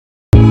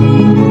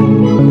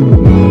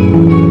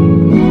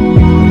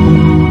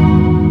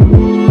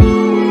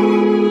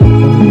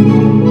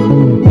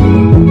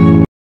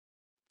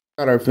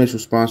Our official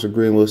sponsor,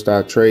 Greenwood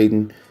Stock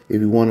Trading. If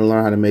you want to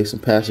learn how to make some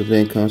passive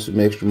income, some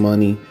extra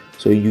money,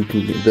 so you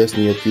can invest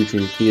in your future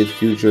and your kids'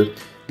 future,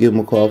 give them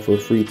a call for a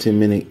free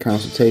 10-minute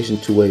consultation,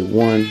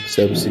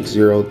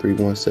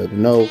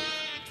 281-760-3170.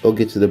 Go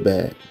get to the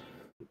bag.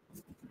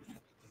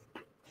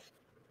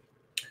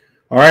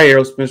 All right,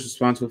 Errol Spence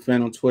responds to a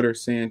fan on Twitter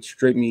saying,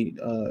 straight me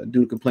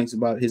due to complaints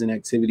about his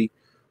inactivity.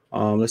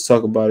 Let's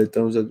talk about it.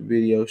 Thumbs up the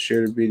video,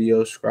 share the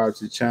video, subscribe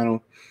to the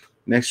channel.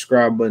 Next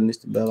subscribe button is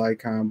the bell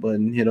icon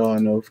button. Hit all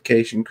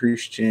notifications,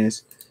 increase your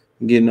chance,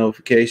 get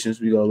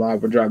notifications. We go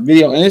live or drop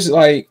video. And it's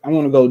like, I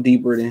want to go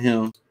deeper than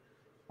him.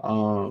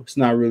 It's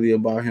not really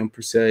about him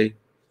per se,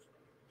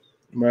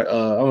 but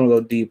I want to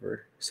go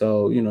deeper.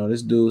 So, you know,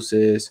 this dude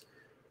says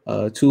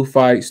 2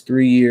 fights,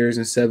 3 years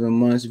and 7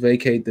 months.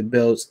 Vacate the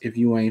belts if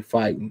you ain't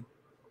fighting.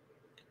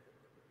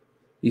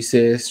 He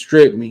says,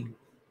 strip me.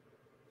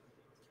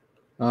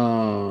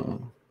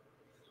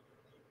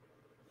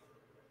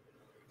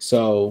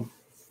 So,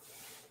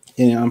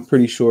 and I'm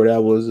pretty sure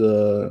that was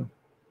a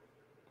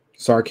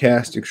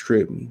sarcastic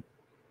strip me.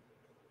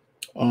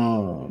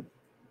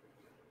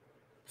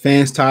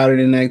 Fans tired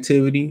of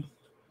inactivity.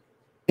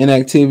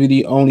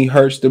 Inactivity only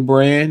hurts the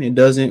brand. It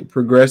doesn't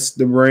progress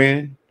the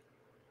brand.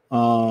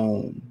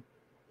 And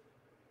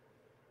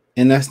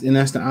that's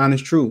the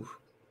honest truth.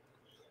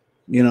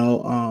 You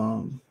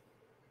know,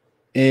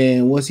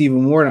 and what's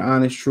even more the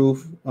honest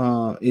truth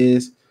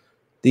is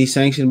these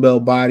sanctioned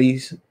belt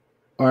bodies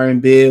are in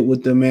bed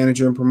with the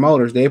manager and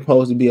promoters. They're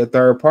supposed to be a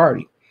third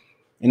party.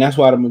 And that's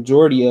why the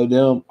majority of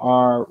them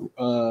are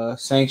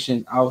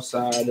sanctioned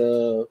outside of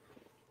the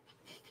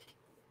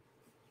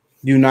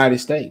United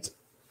States,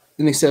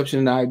 an exception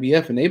of the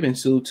IBF. And they've been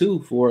sued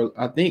too for,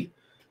 I think,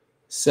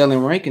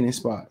 selling ranking in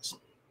spots.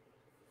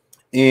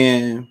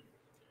 And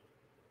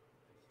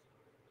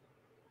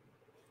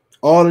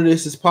all of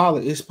this is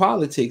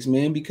politics,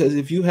 man, because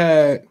if you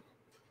had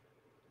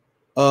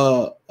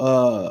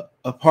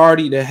a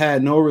party that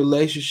had no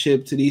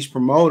relationship to these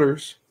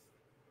promoters,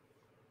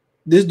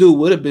 this dude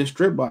would have been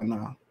stripped by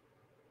now.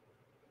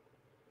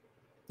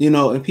 You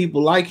know, and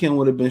people like him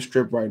would have been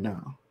stripped right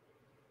now.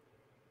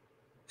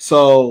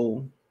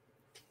 So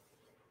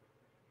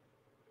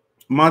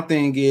my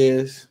thing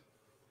is,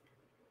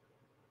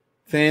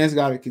 fans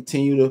got to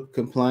continue to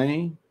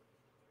complain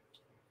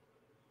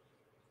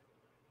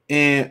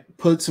and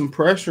put some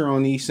pressure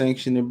on these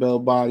sanctioned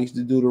belt bodies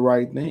to do the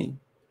right thing.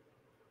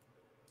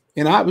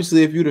 And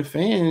obviously, if you're the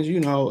fans, you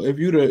know, if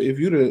you're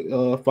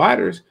the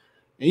fighters,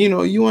 you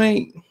know, you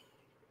ain't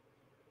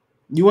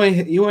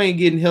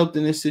getting helped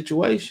in this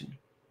situation.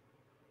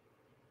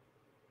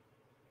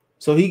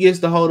 So he gets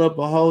to hold up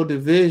a whole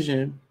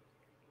division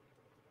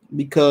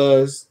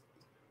because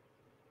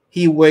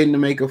he waiting to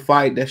make a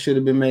fight that should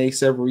have been made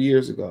several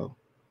years ago.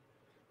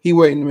 He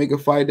waiting to make a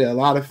fight that a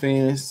lot of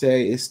fans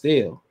say is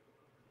stale.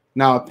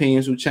 Now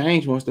opinions will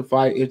change once the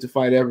fight, if the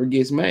fight ever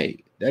gets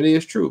made. That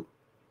is true.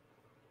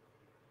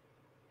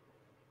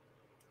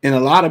 And a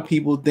lot of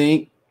people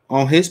think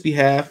on his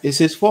behalf it's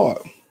his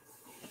fault.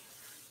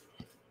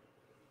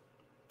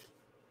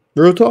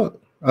 Real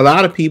talk. A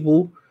lot of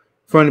people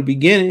from the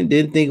beginning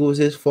didn't think it was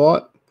his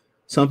fault.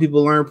 Some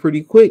people learned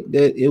pretty quick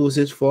that it was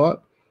his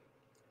fault.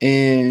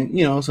 And,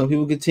 you know, some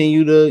people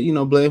continue to, you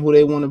know, blame who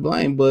they want to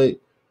blame. But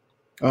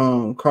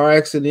car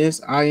accidents,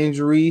 eye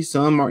injuries,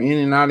 some are in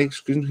and out of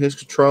his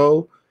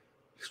control.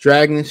 He's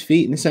dragging his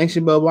feet. And the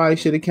sanctioned belt body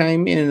should have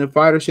came in. And the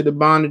fighter should have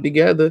bonded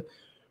together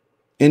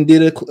and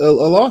did a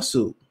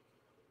lawsuit.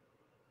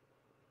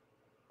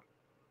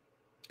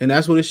 And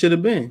that's what it should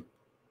have been.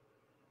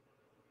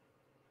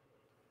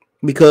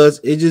 Because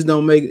it just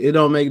don't make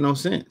no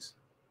sense.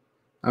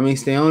 I mean,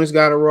 Stayonis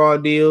got a raw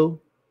deal.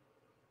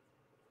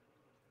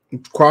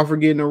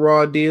 Crawford getting a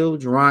raw deal.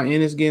 Jerron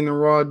Ennis getting a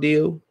raw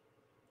deal.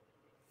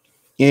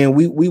 And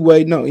we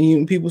waiting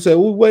on, people say,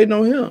 we waiting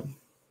on him.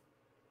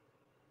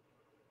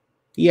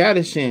 He had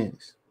a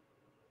chance.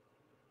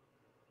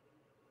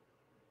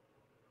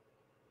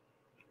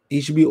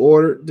 He should be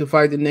ordered to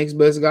fight the next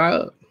best guy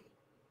up.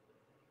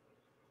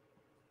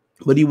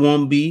 But he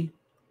won't be.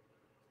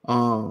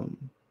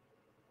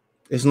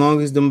 As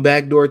long as them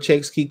backdoor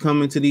checks keep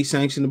coming to these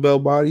sanctioned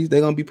belt bodies,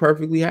 they're going to be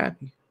perfectly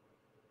happy.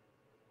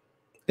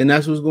 And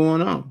that's what's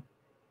going on.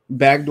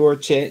 Backdoor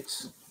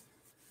checks.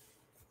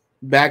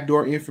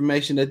 Backdoor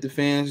information that the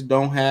fans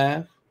don't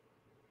have.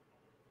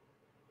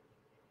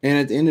 And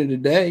at the end of the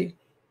day,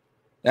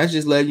 that's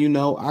just letting you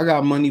know I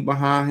got money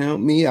behind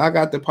him. I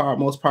got the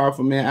most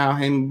powerful man, Al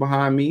Haymon,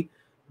 behind me.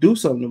 Do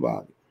something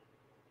about it.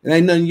 It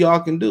ain't nothing y'all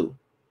can do.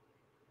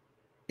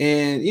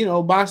 And, you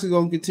know, boxing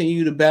going to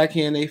continue to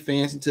backhand their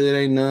fans until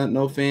there ain't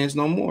no fans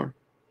no more.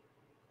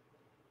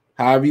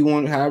 However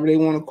they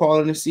want to call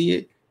it and see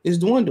it, it's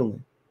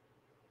dwindling.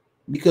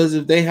 Because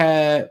if they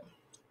had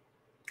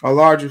a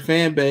larger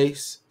fan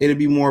base, it'd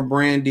be more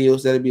brand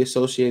deals that'd be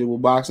associated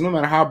with boxing, no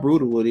matter how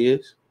brutal it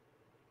is.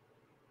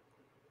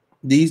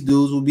 These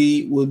dudes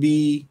would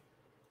be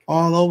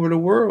all over the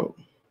world.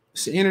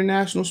 It's an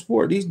international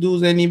sport. These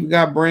dudes ain't even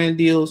got brand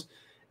deals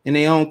in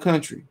their own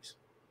countries,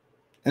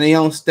 in their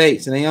own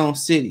states, in their own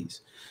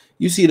cities.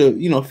 You see the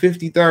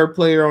 53rd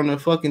player on the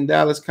fucking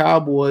Dallas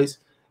Cowboys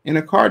in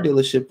a car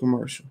dealership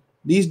commercial.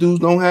 These dudes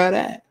don't have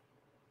that.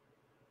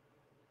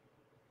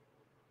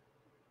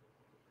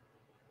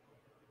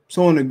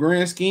 So in the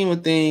grand scheme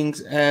of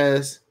things,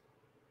 as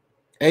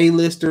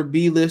A-lister,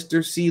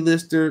 B-lister,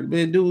 C-lister,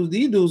 man,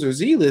 these dudes are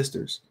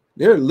Z-listers.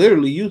 They're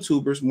literally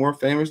YouTubers more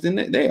famous than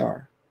they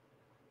are.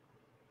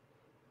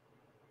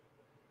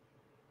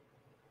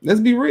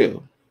 Let's be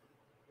real.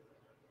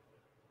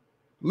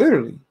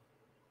 Literally.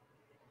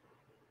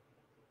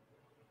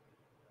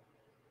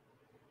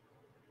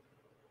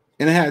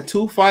 And it had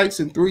 2 fights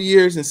in 3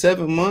 years and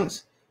 7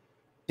 months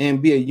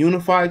and be a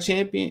unified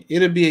champion.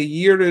 It'll be a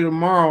year to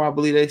tomorrow, I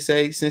believe they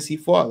say, since he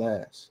fought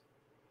last.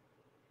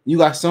 You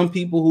got some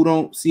people who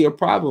don't see a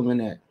problem in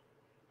that.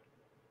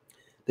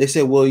 They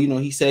said, well,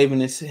 he's saving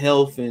his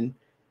health and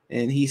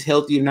he's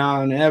healthier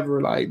now than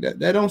ever. Like that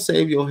don't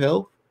save your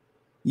health.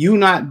 You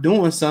not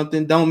doing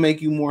something don't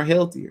make you more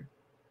healthier.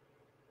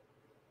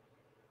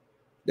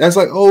 That's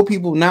like old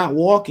people not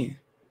walking.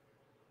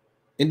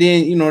 And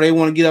then, they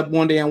want to get up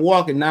one day and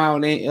walk, and now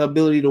their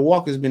ability to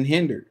walk has been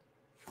hindered.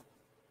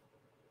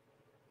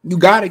 You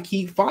got to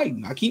keep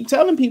fighting. I keep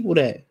telling people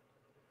that.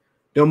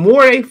 The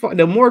more they fight,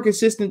 the more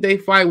consistent they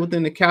fight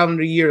within the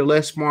calendar year, the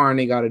less sparring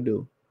they got to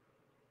do.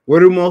 Where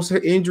do most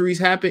injuries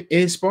happen?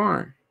 In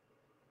sparring.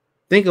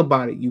 Think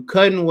about it. You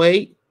cutting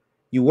weight.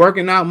 You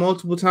working out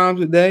multiple times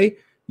a day.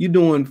 You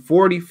doing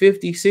 40,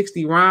 50,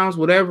 60 rounds,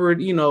 whatever,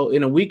 in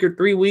a week or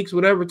 3 weeks,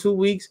 whatever, 2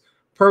 weeks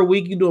per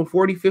week, you doing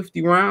 40,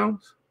 50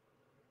 rounds.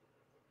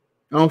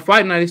 On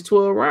fight night, it's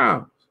 12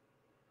 rounds.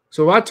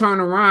 So if I turn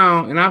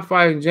around and I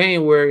fight in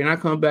January and I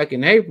come back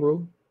in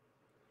April,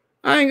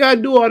 I ain't got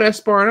to do all that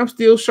sparring. I'm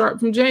still sharp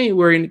from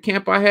January in the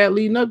camp I had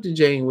leading up to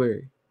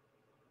January.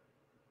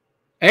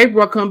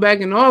 April, I come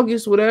back in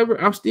August, whatever,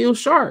 I'm still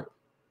sharp.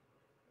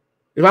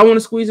 If I want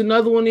to squeeze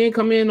another one in,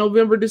 come in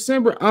November,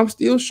 December, I'm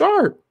still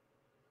sharp.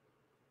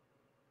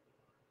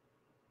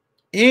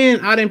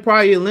 And I didn't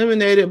probably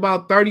eliminate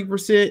about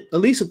 30%, at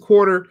least a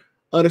quarter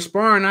of the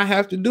sparring I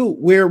have to do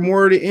where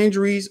more of the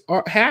injuries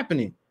are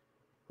happening.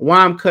 Why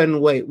I'm cutting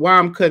weight, why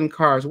I'm cutting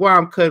carbs, why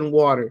I'm cutting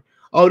water.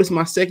 Oh, this is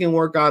my second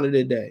workout of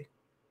the day.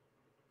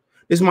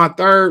 This is my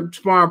third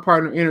sparring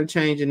partner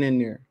interchanging in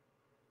there.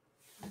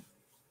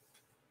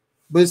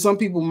 But some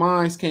people's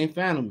minds can't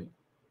fathom it.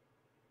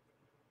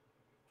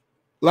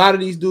 A lot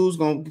of these dudes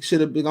should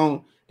have been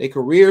on, their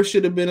career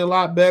should have been a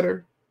lot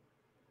better.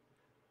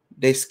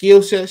 Their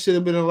skill set should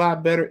have been a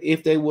lot better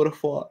if they would have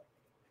fought.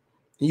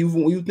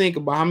 You think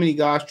about how many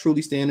guys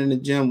truly stand in the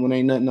gym when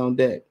ain't nothing on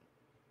deck.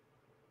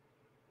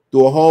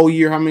 Through a whole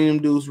year, how many of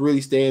them dudes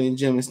really stay in the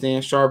gym and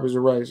stand sharp as a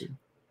razor?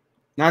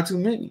 Not too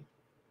many.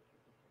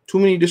 Too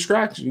many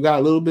distractions. You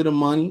got a little bit of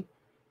money,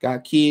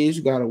 got kids,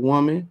 you got a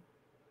woman,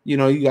 you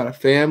got a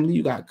family,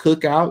 you got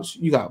cookouts,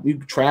 you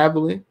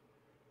traveling.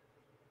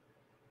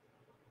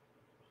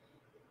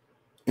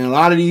 And a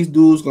lot of these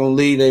dudes gonna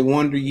leave their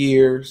wonder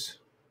years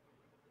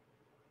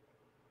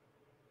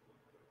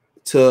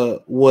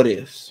to what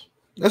ifs.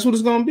 That's what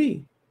it's gonna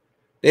be.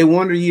 They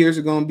wonder years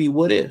are gonna be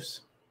what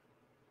ifs.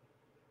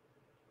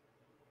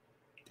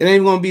 It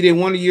ain't gonna be their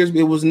wonder years, but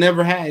it was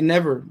never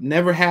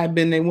had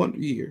been their wonder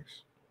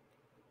years.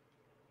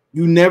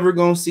 You never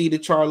gonna see the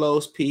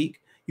Charlos peak.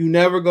 You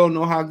never gonna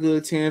know how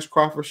good Terrence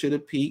Crawford should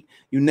have peaked.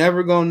 You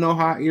never gonna know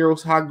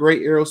how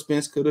great Errol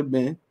Spence could have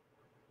been.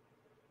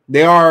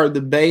 They are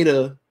the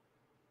beta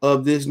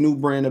of this new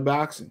brand of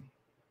boxing.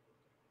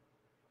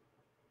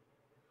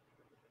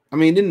 I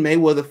mean, didn't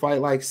Mayweather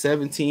fight like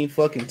 17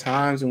 fucking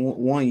times in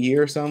 1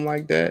 year or something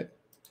like that?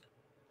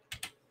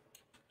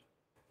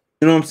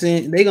 You know what I'm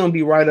saying? They're going to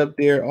be right up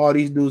there, all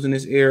these dudes in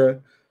this era,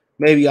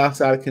 maybe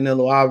outside of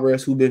Canelo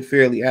Alvarez, who've been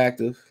fairly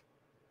active.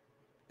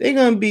 They're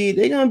going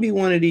to be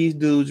one of these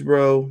dudes,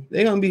 bro.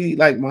 They're going to be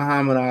like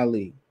Muhammad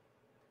Ali.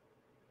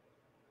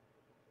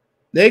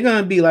 They're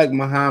going to be like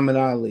Muhammad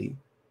Ali.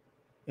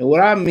 And what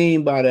I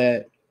mean by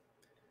that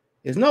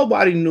is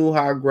nobody knew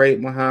how great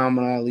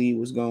Muhammad Ali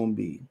was going to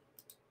be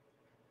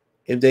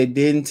if they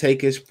didn't take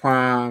his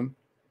prime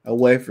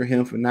away from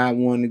him for not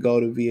wanting to go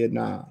to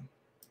Vietnam.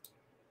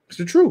 It's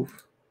the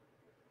truth.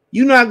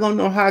 You're not going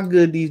to know how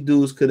good these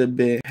dudes could have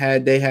been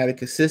had they had a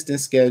consistent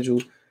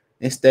schedule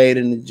and stayed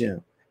in the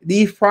gym.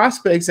 These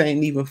prospects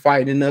ain't even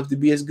fighting enough to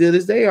be as good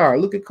as they are.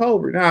 Look at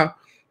Cobra. Now,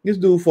 this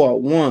dude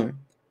fought 1,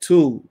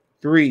 2,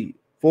 3,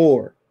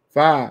 4,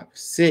 5,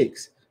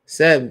 6,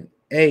 7,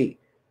 8,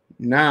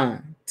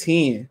 9,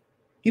 10.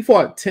 He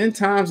fought 10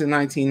 times in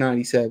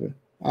 1997.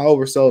 I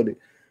oversold it.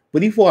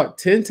 But he fought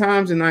 10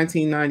 times in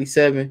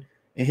 1997,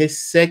 and his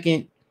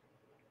second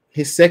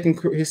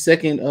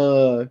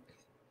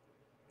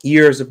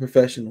year as a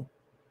professional.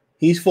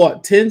 He's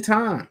fought 10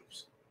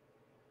 times.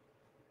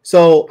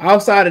 So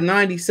outside of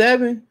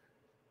 97,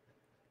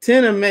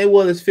 10 of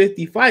Mayweather's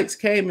 50 fights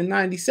came in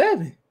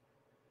 97.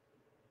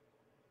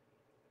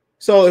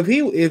 So if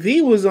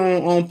he was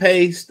on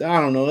pace, I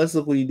don't know. Let's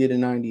look what he did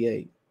in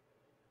 98.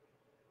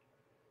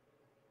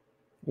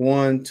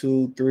 1,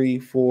 2, 3,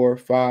 4,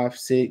 5,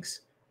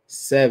 6,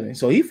 7.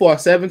 So he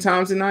fought 7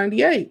 times in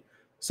 98.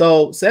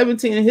 So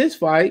 17 of his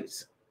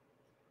fights,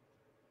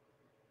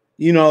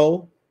 you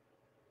know,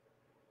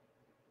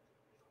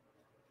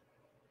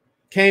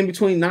 came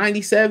between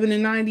 97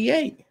 and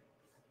 98.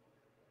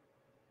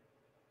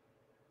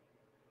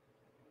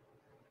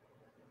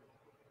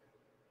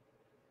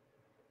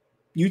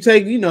 You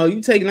take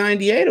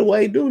 98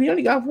 away, dude, he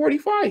only got 40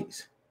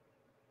 fights.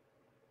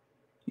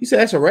 You said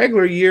that's a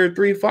regular year,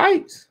 3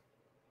 fights.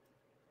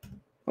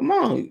 Come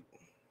on.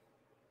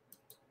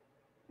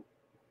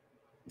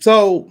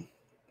 So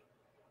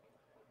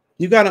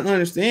you got to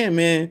understand,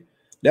 man,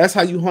 that's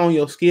how you hone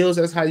your skills.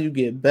 That's how you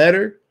get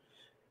better.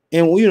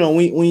 And you know,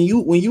 when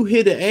you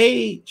hit an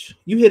age,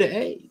 you hit an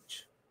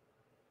age.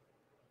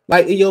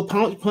 Like your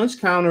punch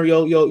counter,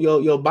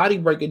 your body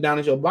break it down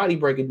is your body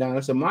break it down.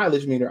 It's a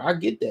mileage meter. I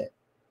get that.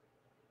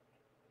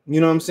 You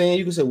know what I'm saying?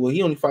 You can say, well,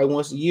 he only fight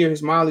once a year.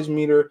 His mileage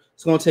meter,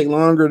 it's going to take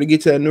longer to get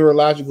to a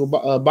neurological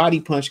body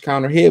punch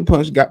count or head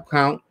punch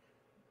count.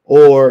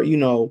 Or, he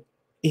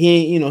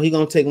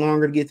going to take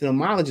longer to get to the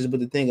mileages. But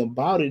the thing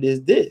about it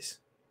is this.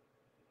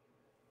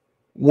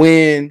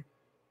 When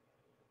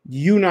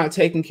you not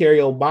taking care of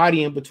your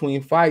body in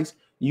between fights,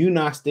 you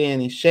not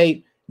staying in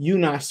shape, you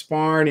not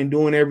sparring and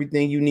doing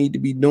everything you need to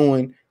be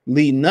doing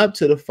leading up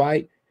to the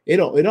fight, it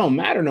don't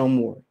matter no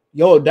more.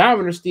 Your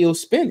odometer still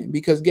spinning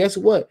because guess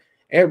what?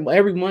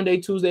 Every Monday,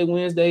 Tuesday,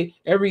 Wednesday,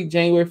 every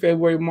January,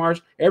 February, March,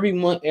 every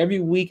month, every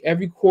week,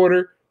 every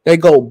quarter they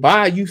go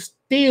by, you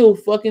still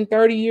fucking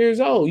 30 years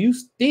old. You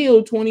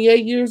still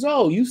 28 years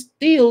old. You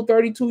still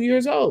 32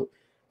 years old.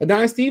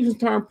 Adonis Stevenson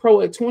turned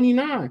pro at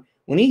 29.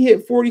 When he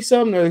hit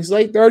 40-something or his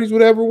late 30s,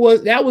 whatever it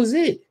was, that was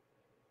it.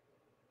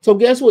 So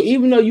guess what?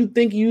 Even though you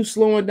think you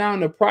slowing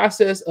down the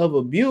process of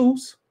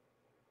abuse,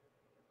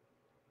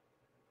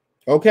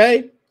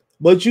 okay,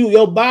 but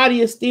your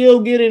body is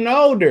still getting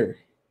older.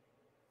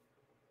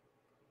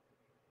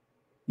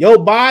 Your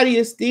body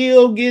is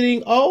still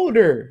getting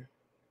older.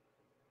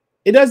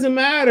 It doesn't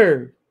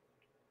matter.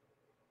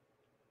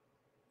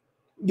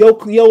 Your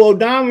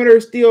odometer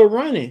is still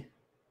running.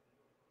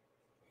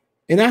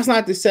 And that's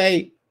not to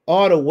say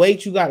all the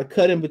weight you got to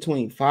cut in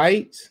between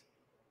fights.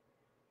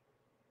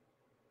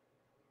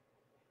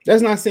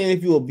 That's not saying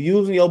if you're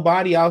abusing your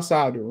body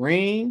outside the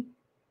ring.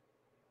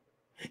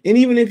 And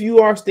even if you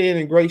are staying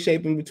in great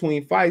shape in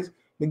between fights,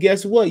 but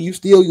guess what? You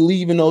still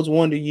leaving those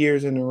wonder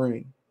years in the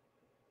ring.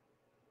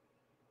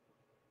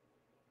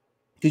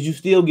 Because you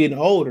still getting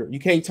older. You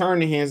can't turn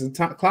the hands and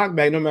clock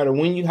back no matter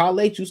how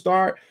late you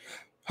start,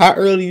 how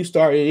early you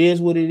start. It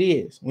is what it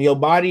is. When your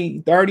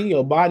body 30,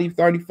 your body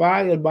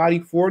 35, your body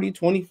 40,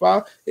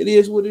 25, it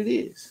is what it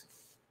is.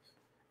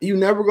 You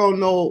never going to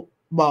know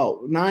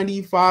about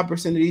 95%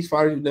 of these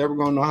fighters, you're never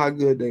going to know how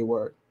good they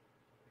were.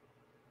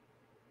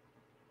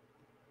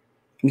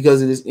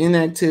 Because it is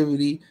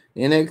inactivity.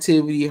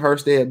 Inactivity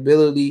hurts their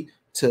ability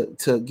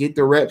to get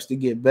the reps to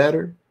get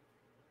better.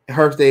 It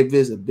hurts their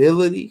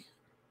visibility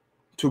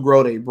to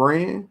grow their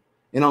brand.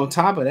 And on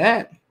top of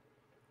that,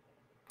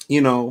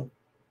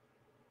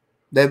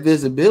 that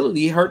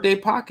visibility hurt their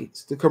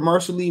pockets to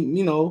commercially,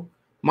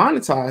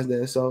 monetize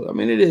that. So, I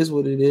mean, it is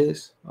what it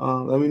is.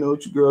 Let me know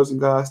what you girls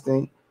and guys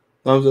think.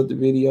 Thumbs up the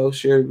video,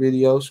 share the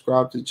video,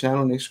 subscribe to the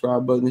channel. Next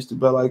subscribe button is the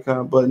bell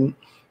icon button.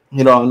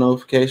 Hit all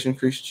notifications,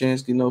 increase your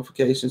chance, get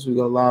notifications. We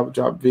go live,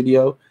 drop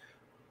video.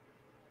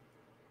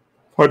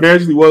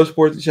 Financially well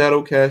support the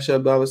channel. Cash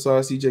App, $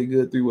 CJ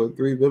Good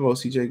 313, Venmo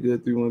CJ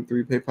Good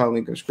 313, PayPal link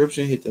in the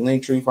description. Hit the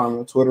link tree. Find me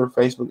on Twitter,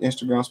 Facebook,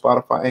 Instagram,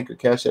 Spotify, Anchor,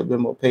 Cash App,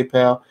 Venmo,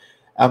 PayPal,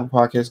 Apple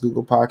Podcasts,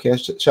 Google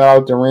Podcasts. Shout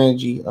out to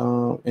Ranji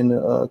in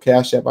the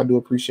Cash App. I do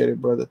appreciate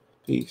it, brother.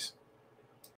 Peace.